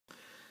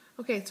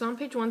Okay, so on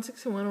page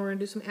 161, we're going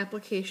to do some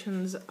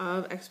applications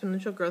of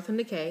exponential growth and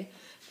decay.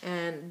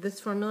 And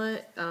this formula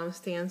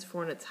stands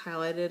for, and it's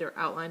highlighted or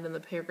outlined in the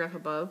paragraph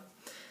above.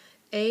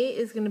 A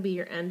is going to be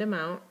your end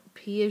amount.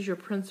 P is your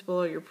principal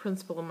or your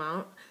principal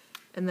amount.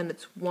 And then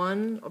it's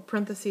 1, or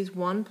parentheses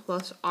 1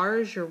 plus R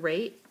is your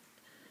rate.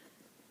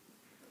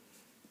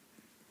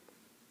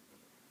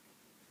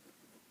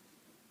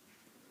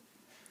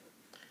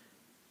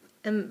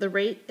 And the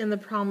rate in the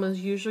problem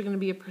is usually going to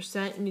be a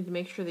percent. You need to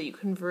make sure that you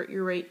convert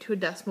your rate to a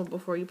decimal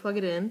before you plug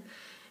it in.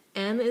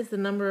 N is the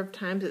number of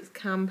times it's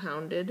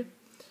compounded.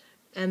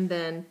 And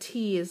then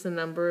T is the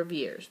number of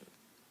years.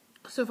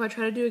 So if I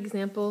try to do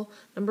example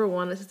number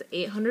 1, it says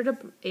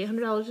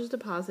 $800 is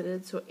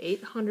deposited, so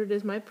 800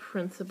 is my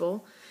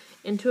principal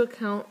into an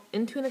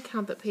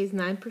account that pays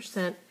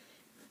 9%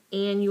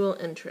 annual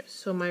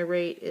interest. So my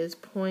rate is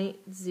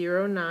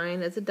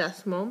 0.09 as a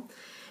decimal,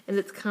 and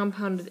it's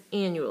compounded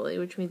annually,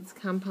 which means it's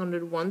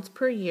compounded once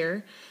per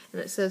year,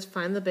 and it says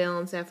find the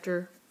balance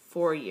after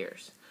 4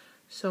 years.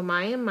 So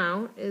my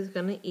amount is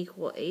going to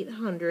equal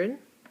 800.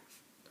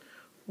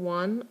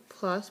 1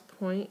 plus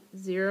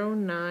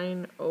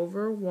 0.09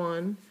 over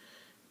 1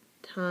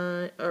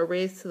 time, or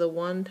raised to the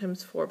 1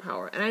 times 4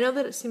 power. And I know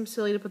that it seems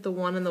silly to put the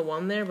 1 and the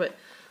 1 there, but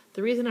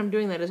the reason I'm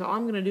doing that is all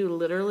I'm going to do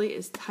literally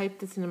is type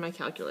this into my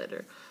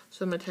calculator.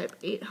 So I'm going to type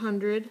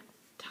 800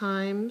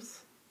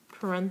 times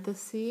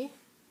parenthesis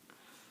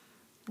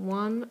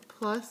 1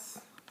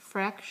 plus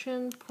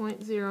fraction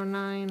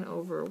 0.09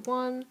 over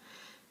 1,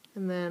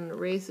 and then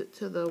raise it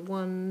to the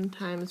 1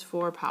 times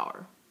 4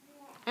 power.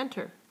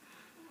 Enter.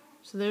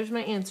 So there's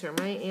my answer.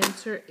 My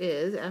answer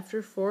is,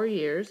 after 4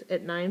 years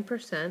at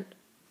 9%,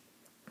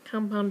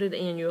 compounded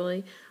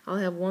annually, I'll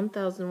have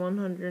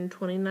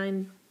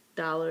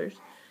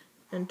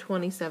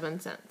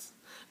 $1,129.27.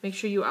 Make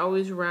sure you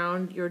always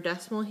round your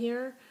decimal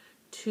here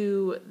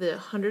to the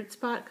hundred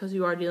spot because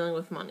you are dealing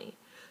with money.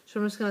 So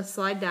I'm just going to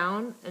slide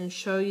down and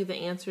show you the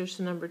answers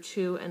to number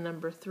 2 and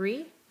number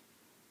 3.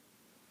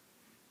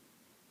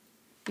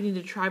 You need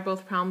to try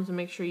both problems and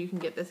make sure you can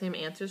get the same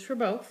answers for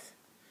both.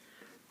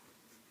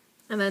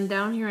 And then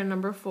down here in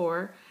number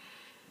 4,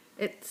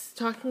 it's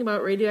talking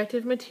about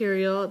radioactive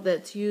material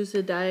that's used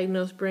to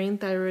diagnose brain,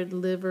 thyroid,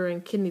 liver,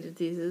 and kidney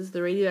diseases.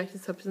 The radioactive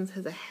substance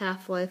has a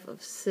half-life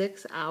of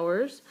 6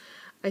 hours.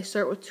 I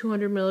start with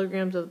 200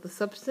 milligrams of the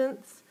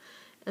substance,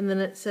 and then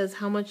it says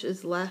how much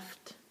is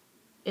left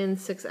in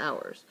 6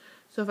 hours.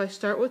 So if I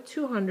start with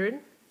 200,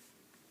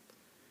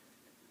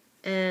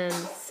 and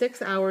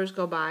 6 hours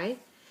go by,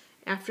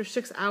 after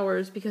 6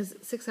 hours, because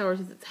 6 hours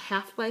is its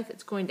half-life,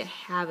 it's going to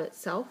halve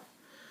itself.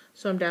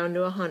 So I'm down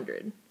to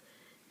 100.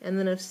 And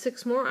then if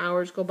 6 more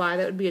hours go by,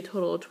 that would be a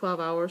total of 12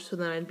 hours, so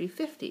then I'd be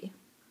 50.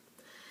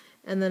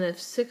 And then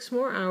if 6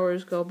 more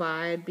hours go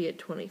by, I'd be at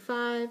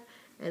 25.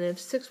 And if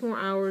 6 more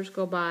hours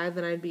go by,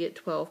 then I'd be at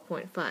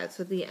 12.5.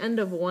 So at the end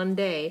of one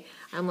day,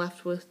 I'm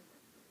left with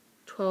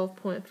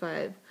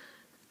 12.5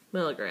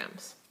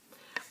 milligrams.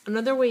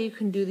 Another way you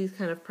can do these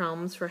kind of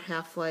problems for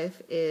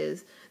half-life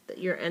is that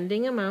your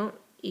ending amount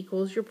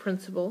equals your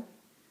principal.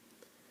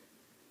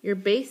 Your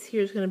base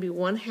here is going to be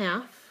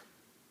 1/2.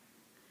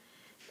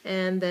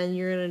 And then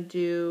you're going to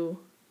do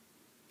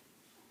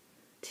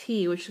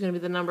T, which is going to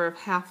be the number of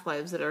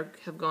half-lives that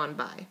have gone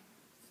by.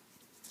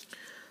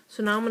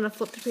 So now I'm going to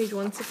flip to page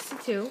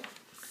 162.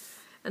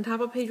 On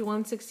top of page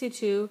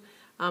 162,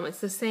 it's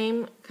the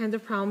same kinds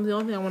of problems. The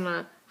only thing I want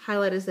to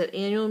highlight is that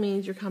annual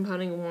means you're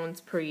compounding once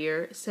per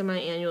year.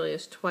 Semi-annually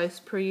is twice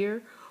per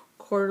year.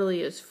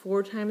 Quarterly is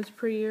 4 times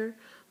per year.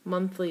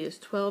 Monthly is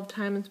 12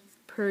 times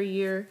per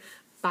year.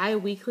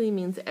 Bi-weekly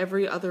means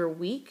every other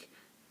week,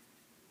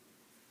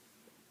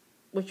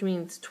 which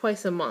means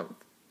twice a month.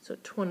 So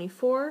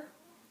 24.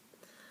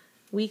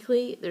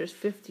 Weekly, there's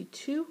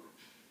 52.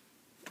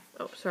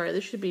 Oh, sorry,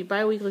 this should be,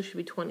 bi-weekly should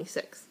be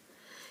 26.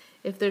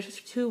 If there's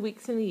 2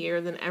 weeks in a year,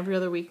 then every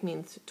other week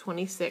means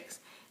 26.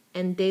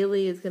 And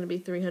daily is going to be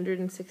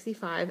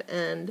 365.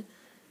 And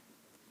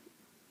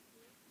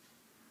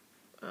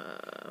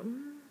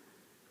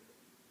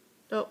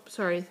oh,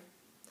 sorry.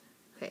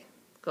 Okay,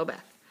 go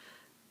back.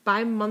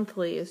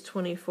 Bi-monthly is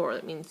 24.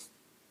 That means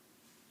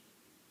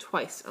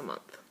twice a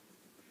month.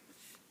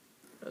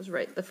 I was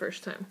right the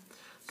first time.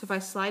 So if I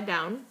slide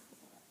down,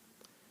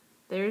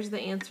 there's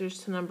the answers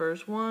to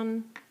numbers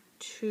 1,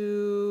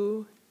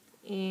 2,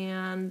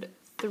 and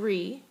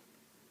 3.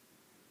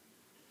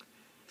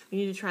 You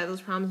need to try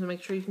those problems and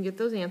make sure you can get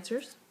those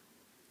answers.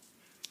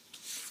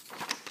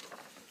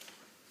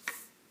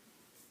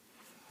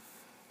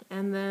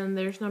 And then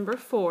there's number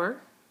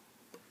 4.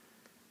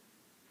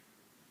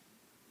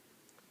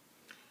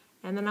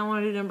 And then I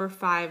want to do number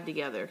 5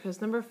 together,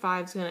 because number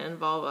 5 is going to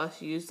involve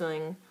us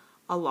using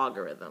a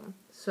logarithm.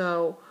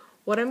 So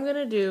what I'm going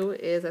to do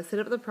is I set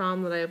up the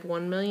problem that I have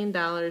 $1 million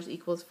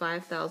equals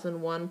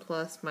 5,001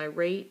 plus my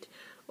rate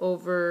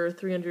over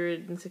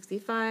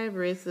 365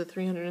 raised to the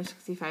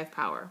 365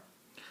 power.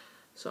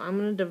 So I'm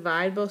going to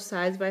divide both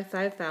sides by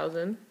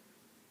 5,000.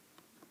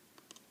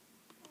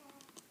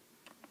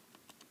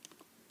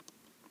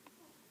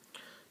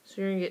 So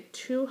you're going to get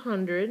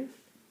 200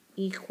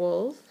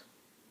 equals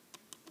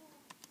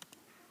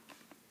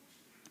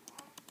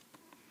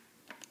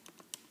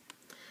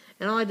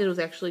and all I did was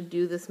actually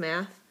do this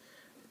math.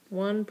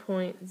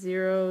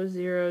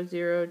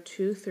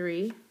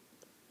 1.00023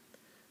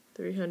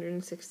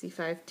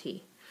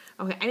 365t.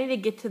 Okay, I need to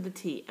get to the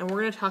t, and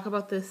we're going to talk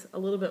about this a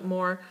little bit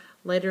more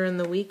later in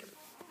the week.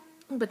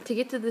 But to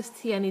get to this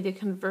t, I need to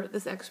convert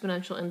this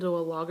exponential into a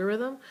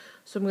logarithm.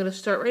 So I'm going to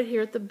start right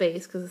here at the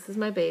base, because this is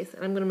my base,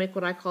 and I'm going to make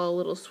what I call a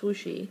little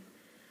swooshy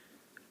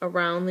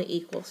around the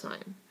equal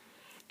sign.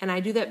 And I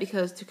do that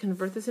because to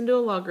convert this into a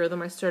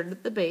logarithm, I started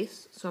at the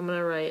base, so I'm going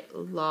to write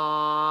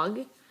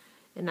log,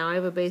 and now I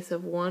have a base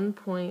of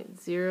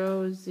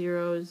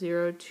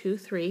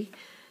 1.00023,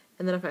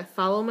 and then if I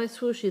follow my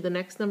swooshy, the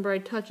next number I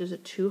touch is a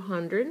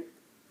 200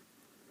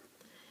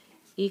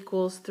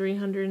 equals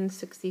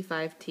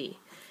 365t.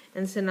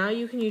 And so now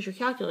you can use your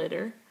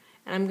calculator,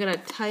 and I'm going to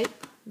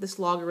type this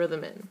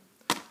logarithm in.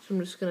 So I'm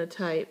just going to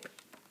type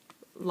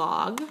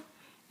log,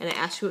 and it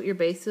asks you what your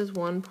base is,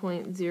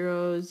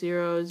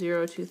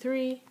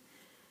 1.00023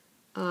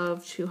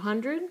 of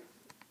 200.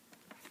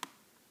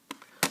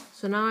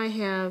 So now I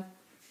have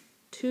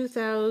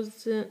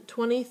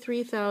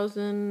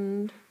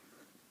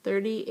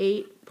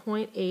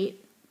 23,038.8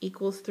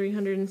 equals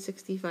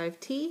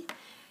 365t.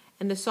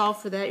 And to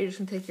solve for that, you're just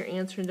going to take your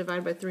answer and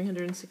divide by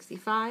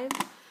 365.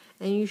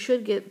 And you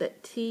should get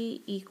that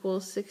t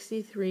equals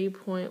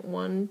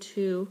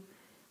 63.12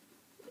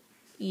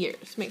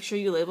 years. Make sure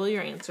you label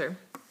your answer.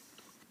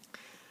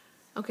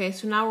 Okay,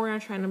 so now we're going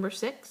to try number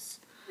 6.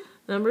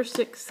 Number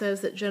 6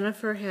 says that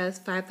Jennifer has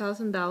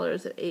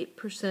 $5,000 at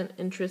 8%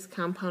 interest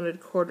compounded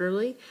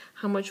quarterly.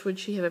 How much would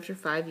she have after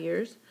 5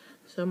 years?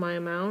 So my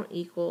amount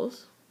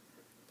equals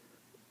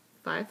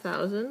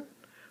 5,000,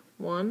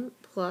 1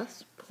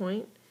 plus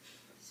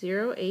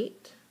 0.08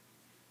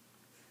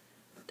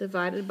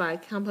 divided by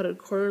compounded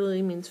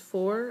quarterly means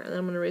 4, and then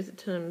I'm going to raise it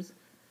to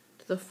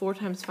the 4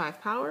 times 5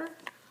 power.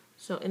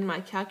 So in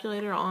my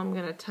calculator, all I'm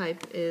going to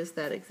type is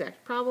that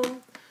exact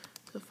problem.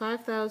 So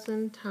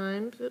 5,000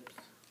 times,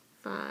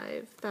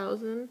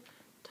 5,000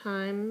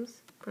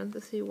 times,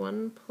 parenthesis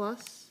 1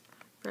 plus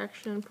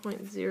fraction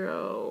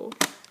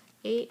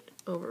 0.08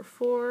 over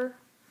 4,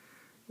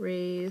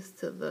 raised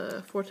to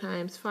the 4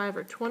 times 5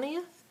 or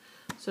 20th,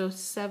 so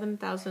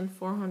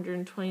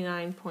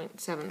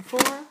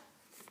 7,429.74.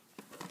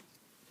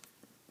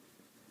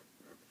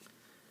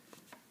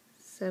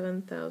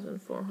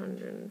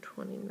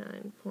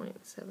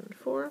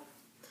 7,429.74.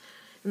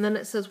 And then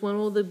it says when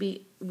will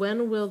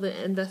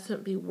the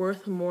investment be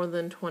worth more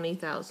than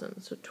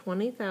 20,000? So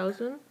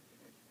 20,000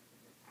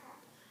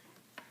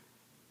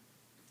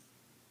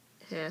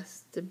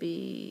 has to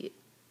be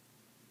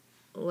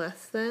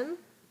less than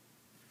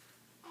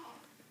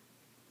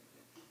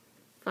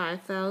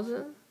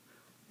 5,000.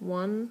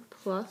 1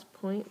 plus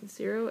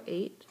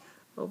 0.08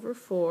 over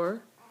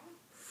 4,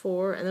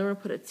 and then we're going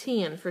to put a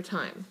t in for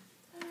time.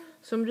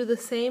 So I'm going to do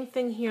the same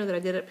thing here that I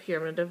did up here.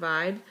 I'm going to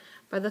divide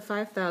by the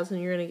 5,000.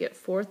 You're going to get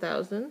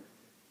 4,000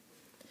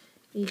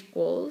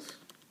 equals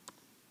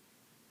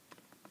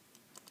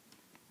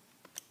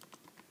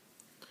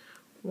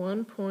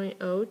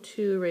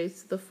 1.02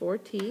 raised to the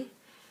 4t.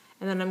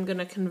 And then I'm going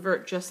to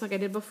convert just like I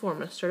did before. I'm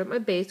going to start at my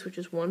base, which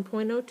is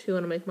 1.02, and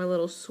I'll make my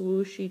little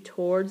swooshy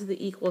towards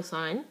the equal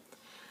sign.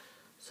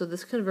 So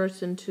this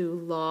converts into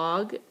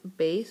log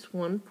base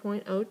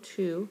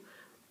 1.02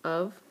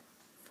 of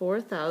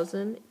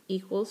 4,000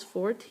 equals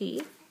 4t.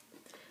 And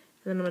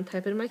then I'm going to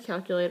type it in my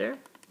calculator.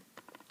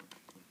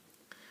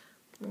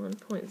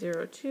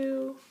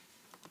 1.02,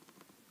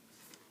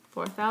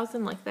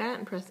 4,000 like that,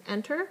 and press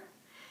enter.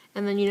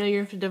 And then you know you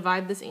have to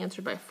divide this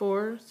answer by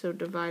 4, so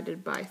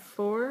divided by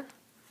 4.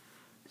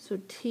 So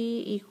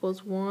t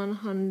equals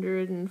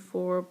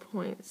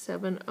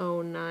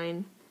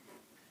 104.709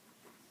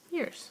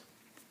 years.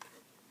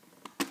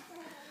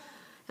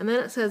 And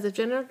then it says if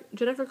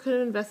Jennifer could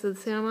have invested the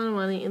same amount of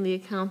money in the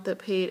account that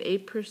paid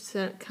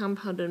 8%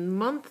 compounded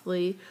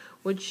monthly,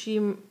 would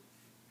she?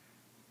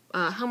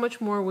 How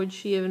much more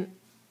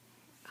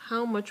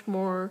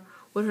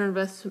would her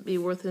investment be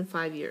worth in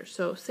 5 years?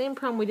 So same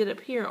problem we did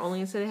up here, only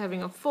instead of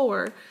having a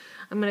 4,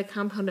 I'm going to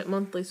compound it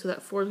monthly, so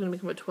that 4 is going to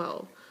become a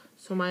 12.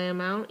 So my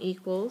amount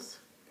equals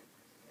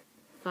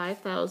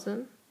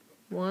 5,000,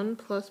 1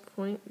 plus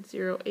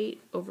 0.08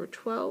 over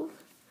 12,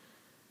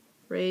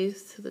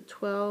 raised to the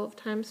 12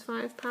 times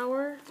 5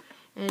 power.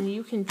 And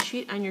you can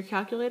cheat on your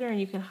calculator and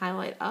you can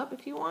highlight up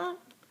if you want.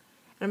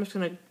 And I'm just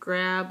going to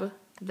grab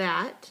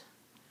that.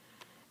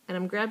 And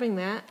I'm grabbing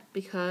that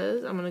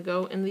because I'm going to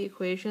go in the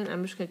equation.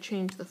 I'm just going to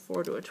change the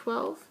 4 to a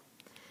 12.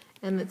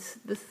 And this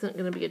isn't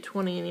going to be a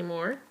 20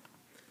 anymore.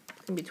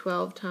 It's going to be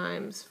 12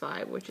 times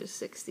 5, which is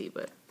 60.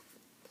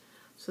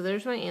 So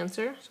there's my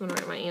answer. So I'm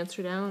going to write my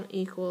answer down.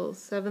 Equals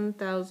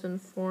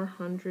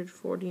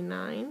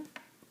 7,449.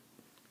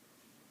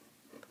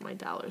 Put my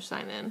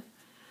 $sign in.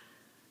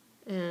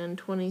 And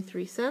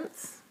 23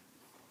 cents.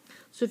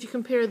 So if you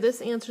compare this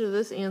answer to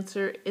this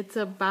answer, it's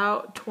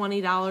about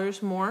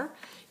 $20 more.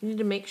 You need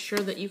to make sure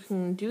that you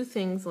can do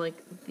things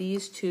like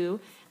these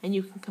two and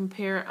you can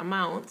compare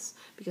amounts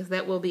because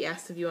that will be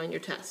asked of you on your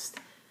test.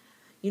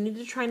 You need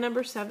to try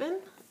number 7,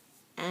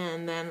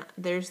 and then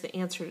there's the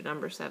answer to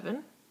number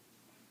 7.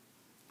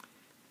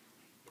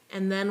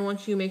 And then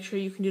once you make sure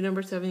you can do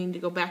number 7, you need to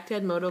go back to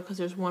Edmodo because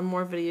there's one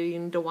more video you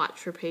need to watch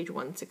for page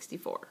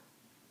 164.